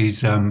get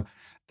his the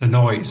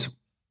noise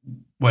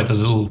where the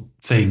little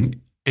thing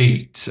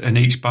eats, and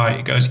each bite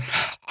it goes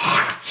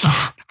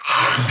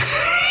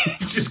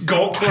he's just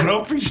gulped one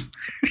up. A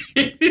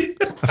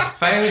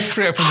famous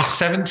trio from the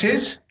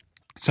 70s?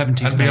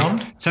 70s and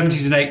beyond?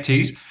 70s and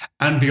 80s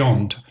and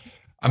beyond.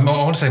 I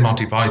want to say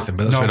Monty Python,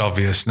 but that's a bit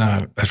obvious. No.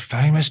 A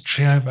famous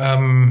trio.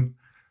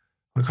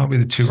 It can't be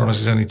the 2 runners.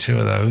 There's only 2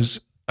 of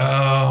those. Okay,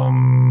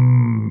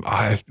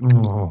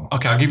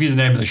 I'll give you the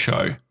name of the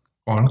show.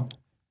 Go on.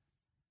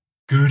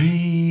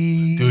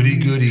 Goody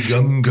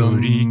gum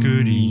gum.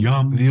 Goody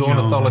yum. The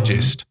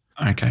ornithologist.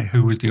 Okay,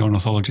 who was the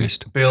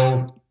ornithologist?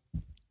 Bill.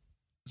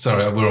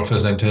 Sorry, we're on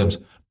first name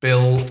terms.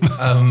 Bill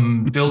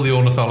the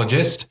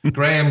ornithologist.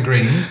 Graham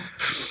Greene.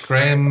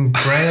 Graham.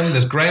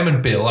 There's Graham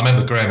and Bill. I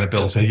remember Graham and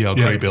Bill. So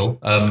Grey Bill.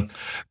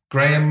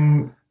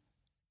 Graham.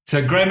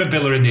 So Graham and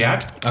Bill are in the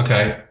ad.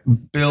 Okay.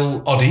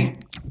 Bill Oddie.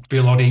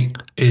 Bill Oddie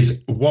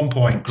is 1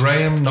 point.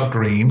 Graham, not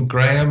Green.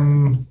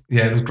 Graham.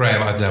 Yeah, there's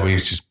Graham. I don't know. We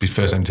used to just be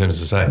first name terms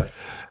to say.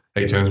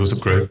 Hey, Tones, what's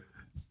up, Graham?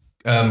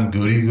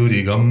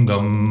 Goody gum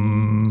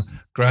gum.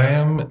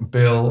 Graham,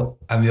 Bill,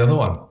 and the other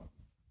one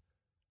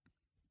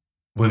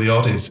were the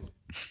Oddies.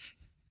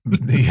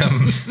 Not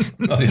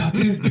the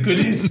Oddies, the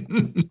Goodies.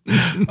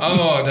 I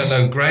don't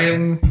know.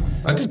 Graham.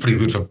 I did pretty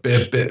good for a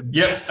bit.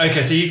 Yep.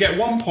 Okay, so you get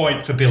 1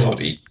 point for Bill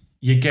Oddie.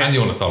 And the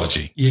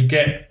ornithology. You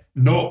get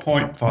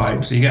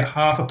 0.5, so you get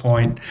half a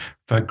point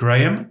for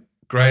Graham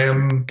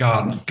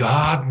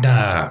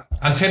Gardner.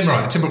 And Tim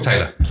Brooke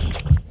Taylor.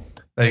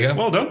 There you go.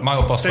 Well done. My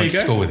old boss went to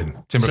school with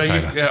him. Tim Brooke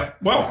Taylor. Yeah,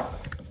 well,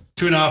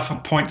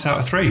 2.5 points out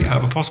of 3,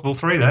 out of a possible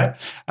 3 there.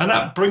 And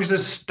that brings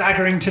us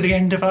staggering to the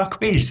end of our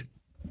quiz.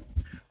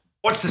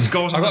 What's the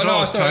scores on the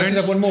doors, I did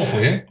have one more for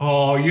you.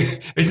 Oh,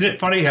 isn't it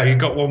funny how you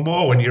got one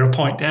more when you're a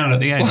point down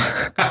at the end?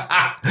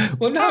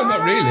 Well, no,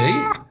 not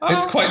really.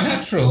 It's quite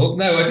natural.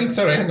 No, I did.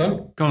 Sorry, hang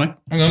on. Go on.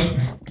 Hang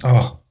on.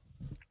 Oh.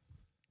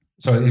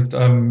 Sorry.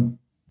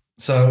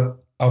 So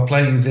I'll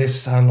play you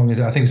this. How long is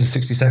it? I think it's a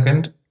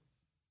 60-second.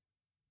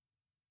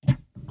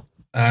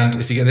 And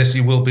if you get this,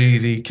 you will be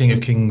the king of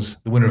kings,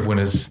 the winner of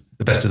winners,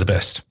 the best of the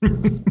best.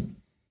 You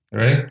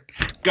ready?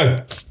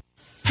 Go.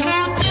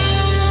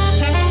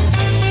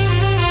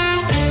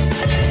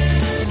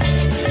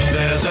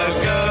 There's a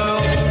girl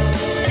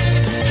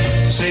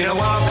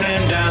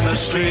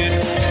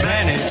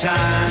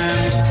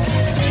times.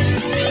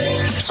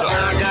 So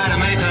I gotta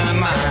make her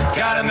mine.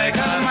 Gotta make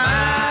her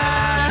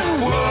mine.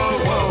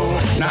 Whoa, whoa.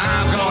 Now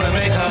I'm gonna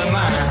make her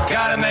mine.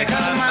 Gotta make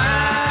her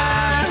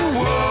mine.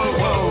 Whoa,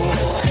 whoa.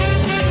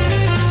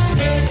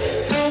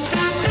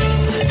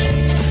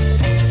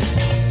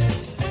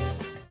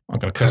 I'm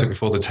going to cut it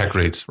before the tag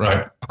reads.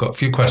 Right. I've got a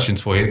few questions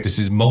for you. This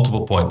is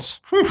multiple points.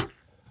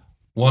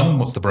 1,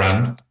 what's the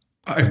brand?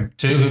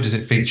 2, who does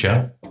it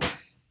feature?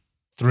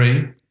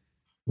 3,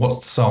 what's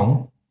the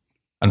song?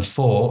 And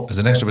 4, as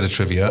an extra bit of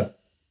trivia,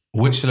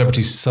 which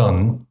celebrity's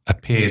son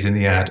appears in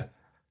the ad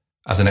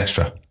as an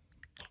extra?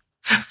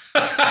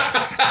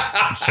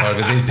 I'm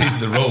sorry, these are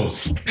the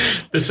rules.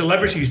 The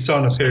celebrity's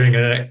son appearing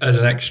as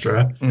an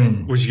extra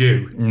was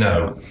you.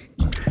 No.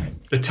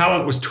 The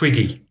talent was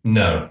Twiggy.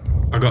 No.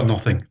 I got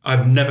nothing.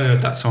 I've never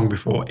heard that song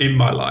before in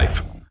my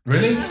life.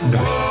 Really?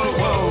 No.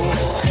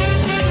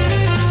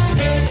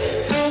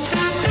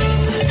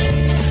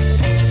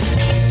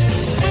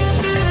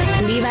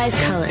 Levi's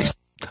Colors.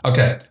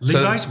 Okay.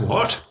 Levi's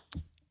what?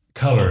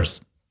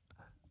 Colors.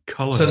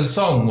 Colors. So the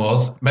song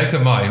was Make Her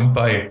Mine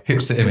by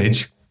Hipster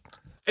Image.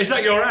 Is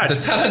that your ad?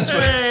 The talent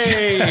was...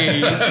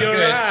 Hey, it's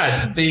your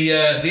ad. The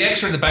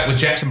extra at the back was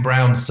Jackson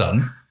Brown's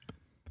son.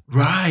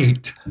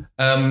 Right.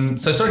 So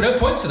sorry, no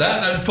points for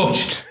that,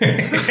 unfortunately.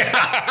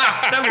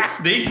 That was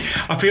sneak.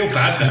 I feel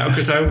bad now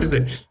because I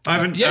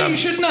haven't. Yeah, you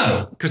should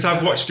know. Because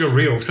I've watched your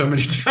reel so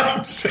many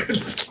times. Every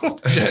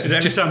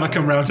time I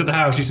come round to the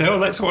house, you say, "Oh,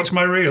 let's watch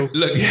my reel."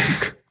 Look,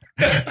 yeah.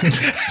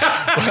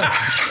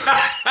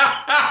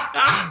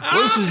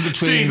 This was between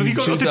Steve, have you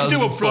got nothing to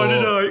do on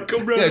Friday night?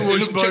 Come round and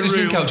watch my check this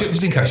reel. link out. Check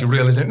this link out. It's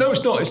real, isn't it? No,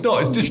 it's not. It's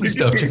not. It's different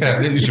stuff. Check it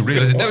out. It's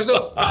real, isn't it? No, it's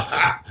not.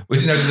 We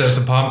didn't notice there were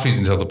some palm trees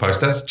until the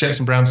post. That's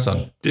Jackson Brown's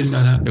son. Didn't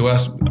know that. Who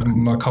asked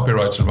my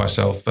copywriter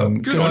myself,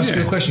 can I ask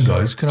you a question,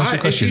 guys? Can I ask you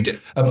a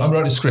question? I'm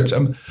writing a script.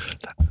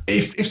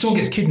 If someone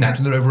gets kidnapped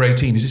and they're over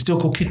 18, is it still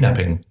called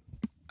kidnapping?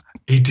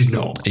 He did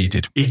not. He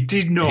did. He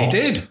did not. He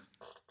did.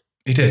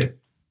 He did.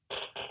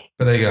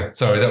 But there you go.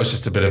 Sorry, that was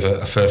just a bit of a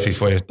furphy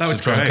for you to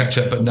try and catch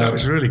up. But no, that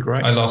was really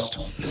great. I lost.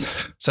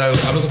 So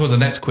I'm looking for the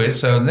next quiz.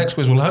 So the next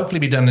quiz will hopefully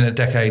be done in a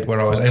decade where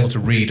I was able to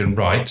read and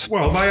write.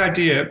 Well, my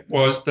idea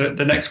was that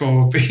the next one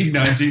will be the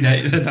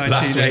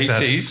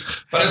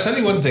 1980s. But I'll tell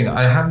you one thing.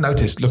 I have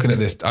noticed looking at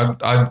this.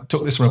 I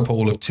took this from a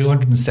pool of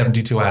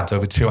 272 ads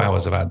over 2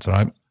 hours of ads,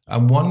 right?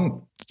 And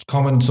one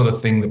common sort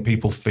of thing that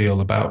people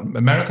feel about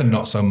America,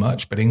 not so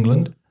much, but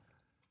England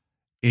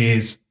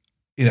is...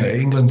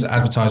 England's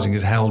advertising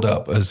is held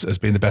up as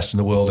being the best in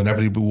the world, and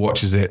everybody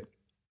watches it.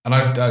 And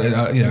I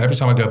every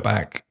time I go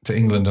back to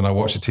England and I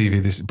watch the TV,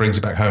 this brings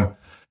it back home.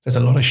 There's a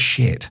lot of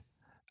shit,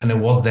 and there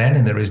was then,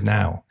 and there is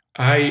now.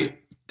 I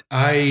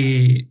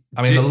mean,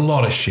 a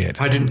lot of shit.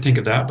 I didn't think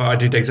of that, but I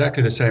did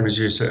exactly the same as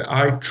you. So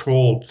I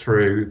trawled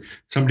through.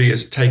 Somebody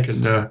has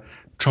taken the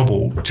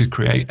trouble to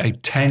create a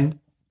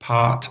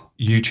 10-part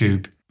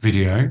YouTube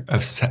video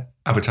of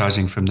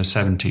advertising from the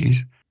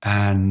 70s,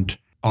 and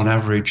on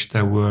average,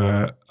 there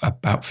were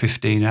about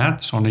 15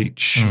 ads on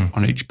each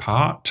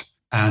part,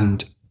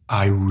 and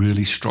I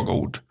really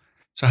struggled.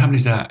 So how many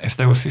is that? If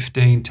there were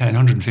 15, 10,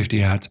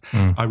 150 ads,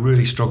 I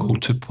really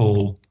struggled to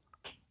pull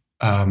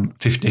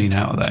 15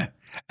 out of there.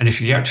 And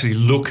if you actually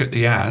look at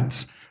the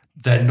ads,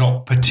 they're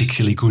not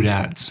particularly good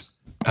ads.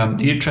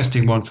 The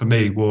interesting one for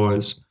me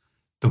was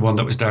the one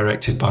that was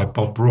directed by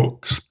Bob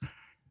Brooks.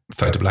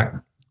 Fade to Black.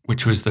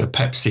 Which was the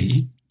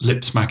Pepsi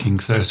lip-smacking,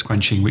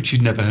 thirst-quenching, which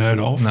you'd never heard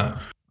of. No.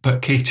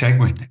 But Keith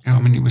Chegwin,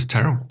 it was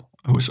terrible.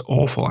 It was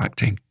awful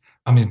acting.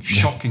 I mean,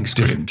 shocking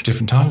script.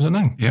 Different times, I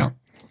know. Yeah.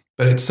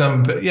 But it's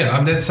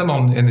there's some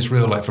on in this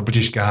reel, like for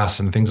British Gas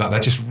and things like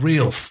that, just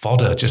real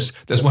fodder.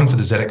 There's one for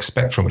the ZX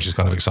Spectrum, which is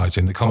kind of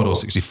exciting. The Commodore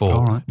 64.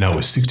 All right. Now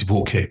with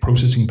 64K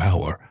processing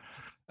power.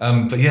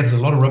 But yeah, there's a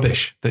lot of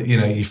rubbish that,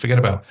 you forget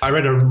about. I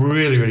read a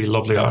really, really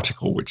lovely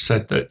article which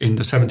said that in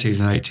the 70s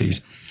and 80s,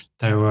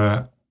 there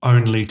were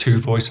only 2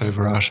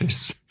 voiceover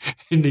artists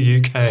in the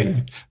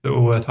UK that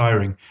were worth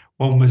hiring.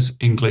 One was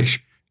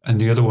English,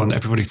 and the other one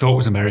everybody thought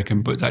was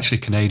American, but it's actually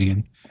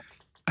Canadian.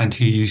 And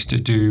he used to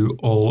do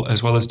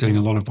as well as doing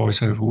a lot of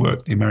voiceover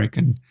work, the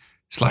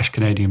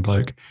American/Canadian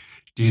bloke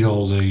did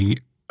all the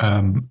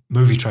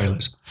movie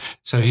trailers.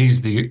 So he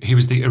was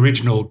the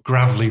original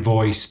gravelly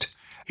voiced.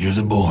 He was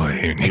a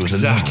boy. He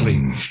was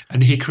alone.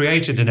 And he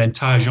created an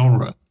entire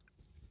genre.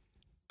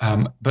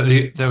 But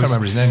I can't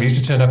remember his name. He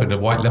used to turn up in a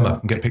white limo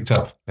and get picked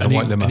up in a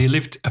white limo. And he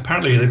lived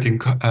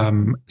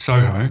in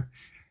Soho,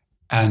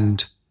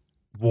 and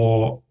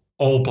wore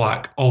all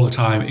black all the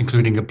time,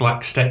 including a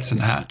black Stetson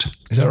hat.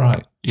 Is that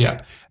right? Yeah.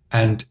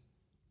 And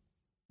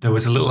there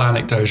was a little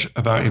anecdote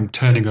about him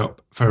turning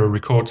up for a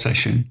record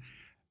session,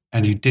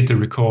 and he did the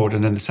record,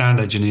 and then the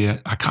sound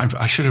engineer,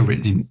 I should have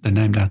written the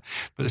name down,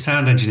 but the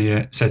sound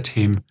engineer said to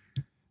him,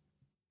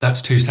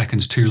 "That's 2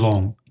 seconds too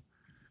long."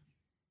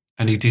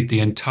 And he did the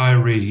entire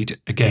read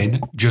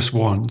again, just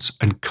once,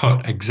 and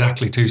cut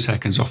exactly 2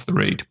 seconds off the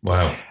read.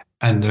 Wow.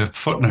 And the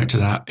footnote to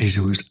that is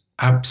it was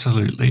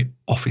absolutely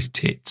off his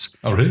tits.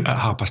 Oh, really? At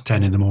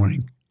 10:30 in the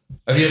morning.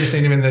 Have you ever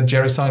seen him in the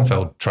Jerry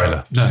Seinfeld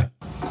trailer? No.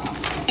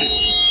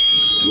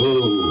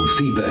 Whoa,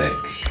 feedback.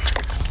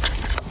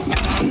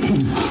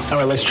 All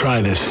right, let's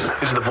try this.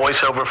 This is the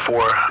voiceover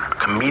for a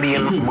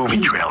comedian movie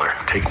trailer.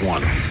 Take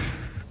one.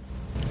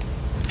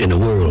 In a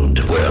world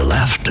where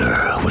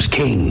laughter was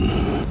king.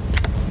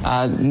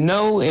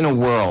 No in a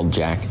world,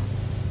 Jack.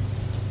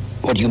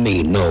 What do you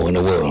mean, no in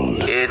a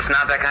world? It's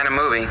not that kind of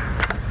movie.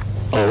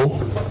 Oh?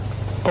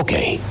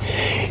 Okay.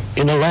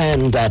 In a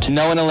land that...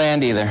 No in a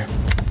land either.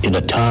 In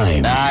a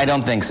time... I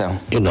don't think so.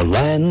 In a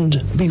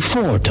land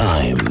before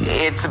time.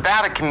 It's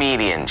about a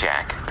comedian,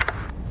 Jack.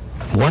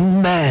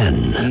 One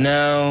man.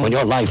 No. When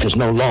your life is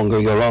no longer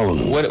your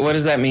own. What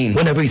does that mean?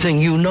 When everything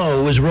you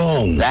know is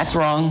wrong. That's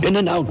wrong. In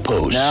an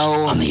outpost.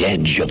 No. On the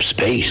edge of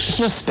space.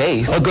 There's no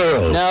space. A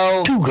girl.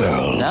 No. Two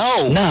girls.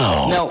 No.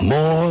 Now. No.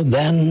 More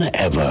than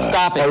ever.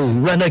 Stop it. A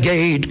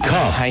renegade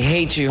cop. I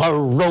hate you. A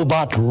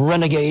robot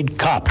renegade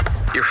cop.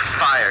 You're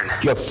fired.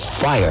 You're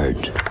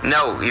fired.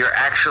 No, you're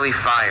actually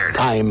fired.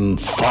 I'm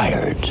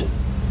fired.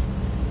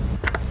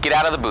 Get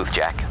out of the booth,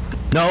 Jack.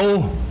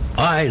 No,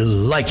 I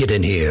like it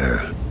in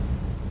here.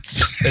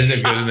 Isn't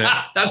it good, isn't it?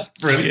 That's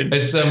brilliant.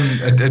 It's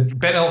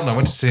Ben Elton. I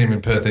went to see him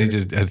in Perth, and he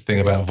did a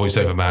thing about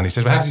voiceover man. He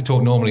said, well, "How does he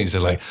talk normally?" He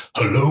said, "Like,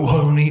 hello,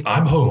 honey,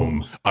 I'm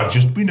home. I've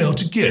just been out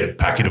to get a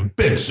packet of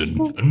Benson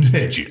and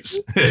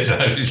Hedges."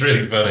 It's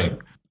really funny.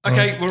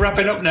 Okay, we're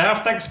wrapping up now.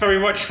 Thanks very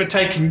much for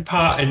taking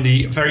part in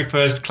the very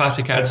first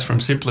Classic Ads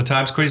from Simpler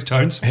Times quiz,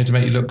 Tones. Here to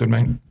make you look good,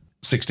 mate.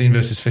 16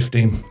 versus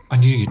 15. I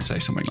knew you'd say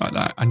something like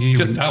that. I knew you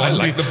wouldn't. I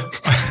like them.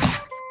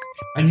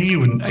 I knew you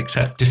wouldn't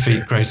accept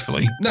defeat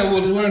gracefully. No,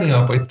 we're only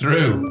halfway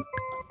through.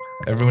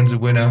 Everyone's a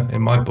winner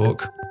in my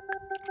book.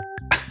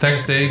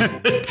 Thanks, Steve.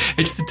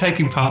 It's the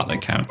taking part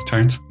that counts,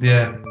 Tones.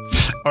 Yeah.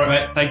 All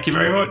right, mate. Thank you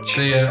very much.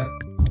 See ya.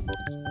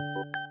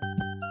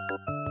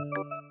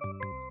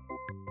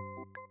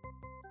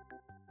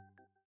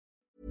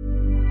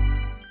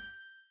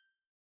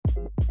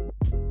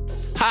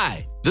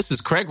 Hi, this is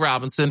Craig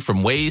Robinson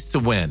from Ways to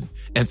Win,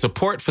 and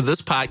support for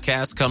this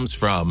podcast comes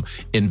from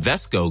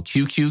Invesco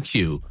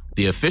QQQ,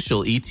 the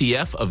official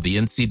ETF of the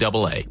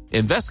NCAA.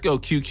 Invesco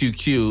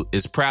QQQ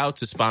is proud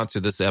to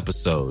sponsor this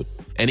episode,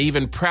 and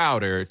even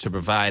prouder to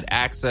provide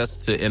access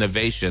to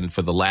innovation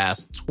for the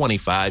last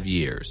 25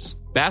 years.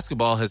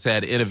 Basketball has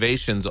had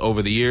innovations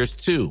over the years,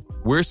 too.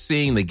 We're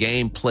seeing the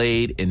game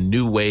played in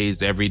new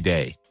ways every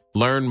day.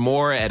 Learn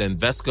more at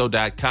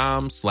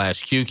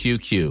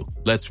Invesco.com/QQQ.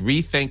 Let's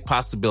rethink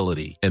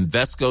possibility.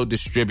 Invesco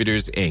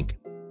Distributors, Inc.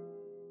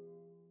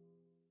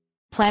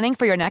 Planning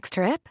for your next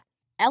trip?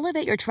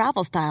 Elevate your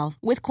travel style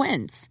with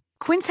Quince.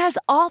 Quince has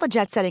all the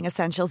jet-setting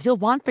essentials you'll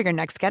want for your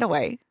next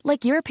getaway,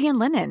 like European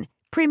linen,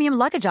 premium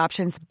luggage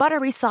options,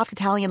 buttery soft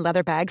Italian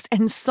leather bags,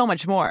 and so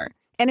much more.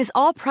 And is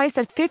all priced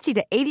at 50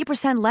 to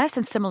 80% less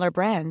than similar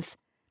brands.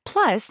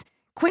 Plus,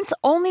 Quince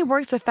only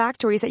works with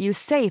factories that use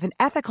safe and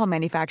ethical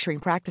manufacturing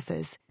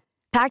practices.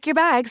 Pack your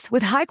bags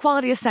with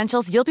high-quality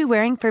essentials you'll be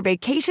wearing for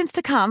vacations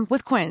to come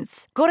with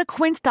Quince. Go to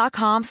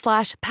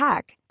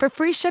quince.com/pack for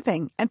free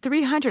shipping and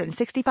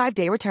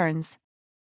 365-day returns.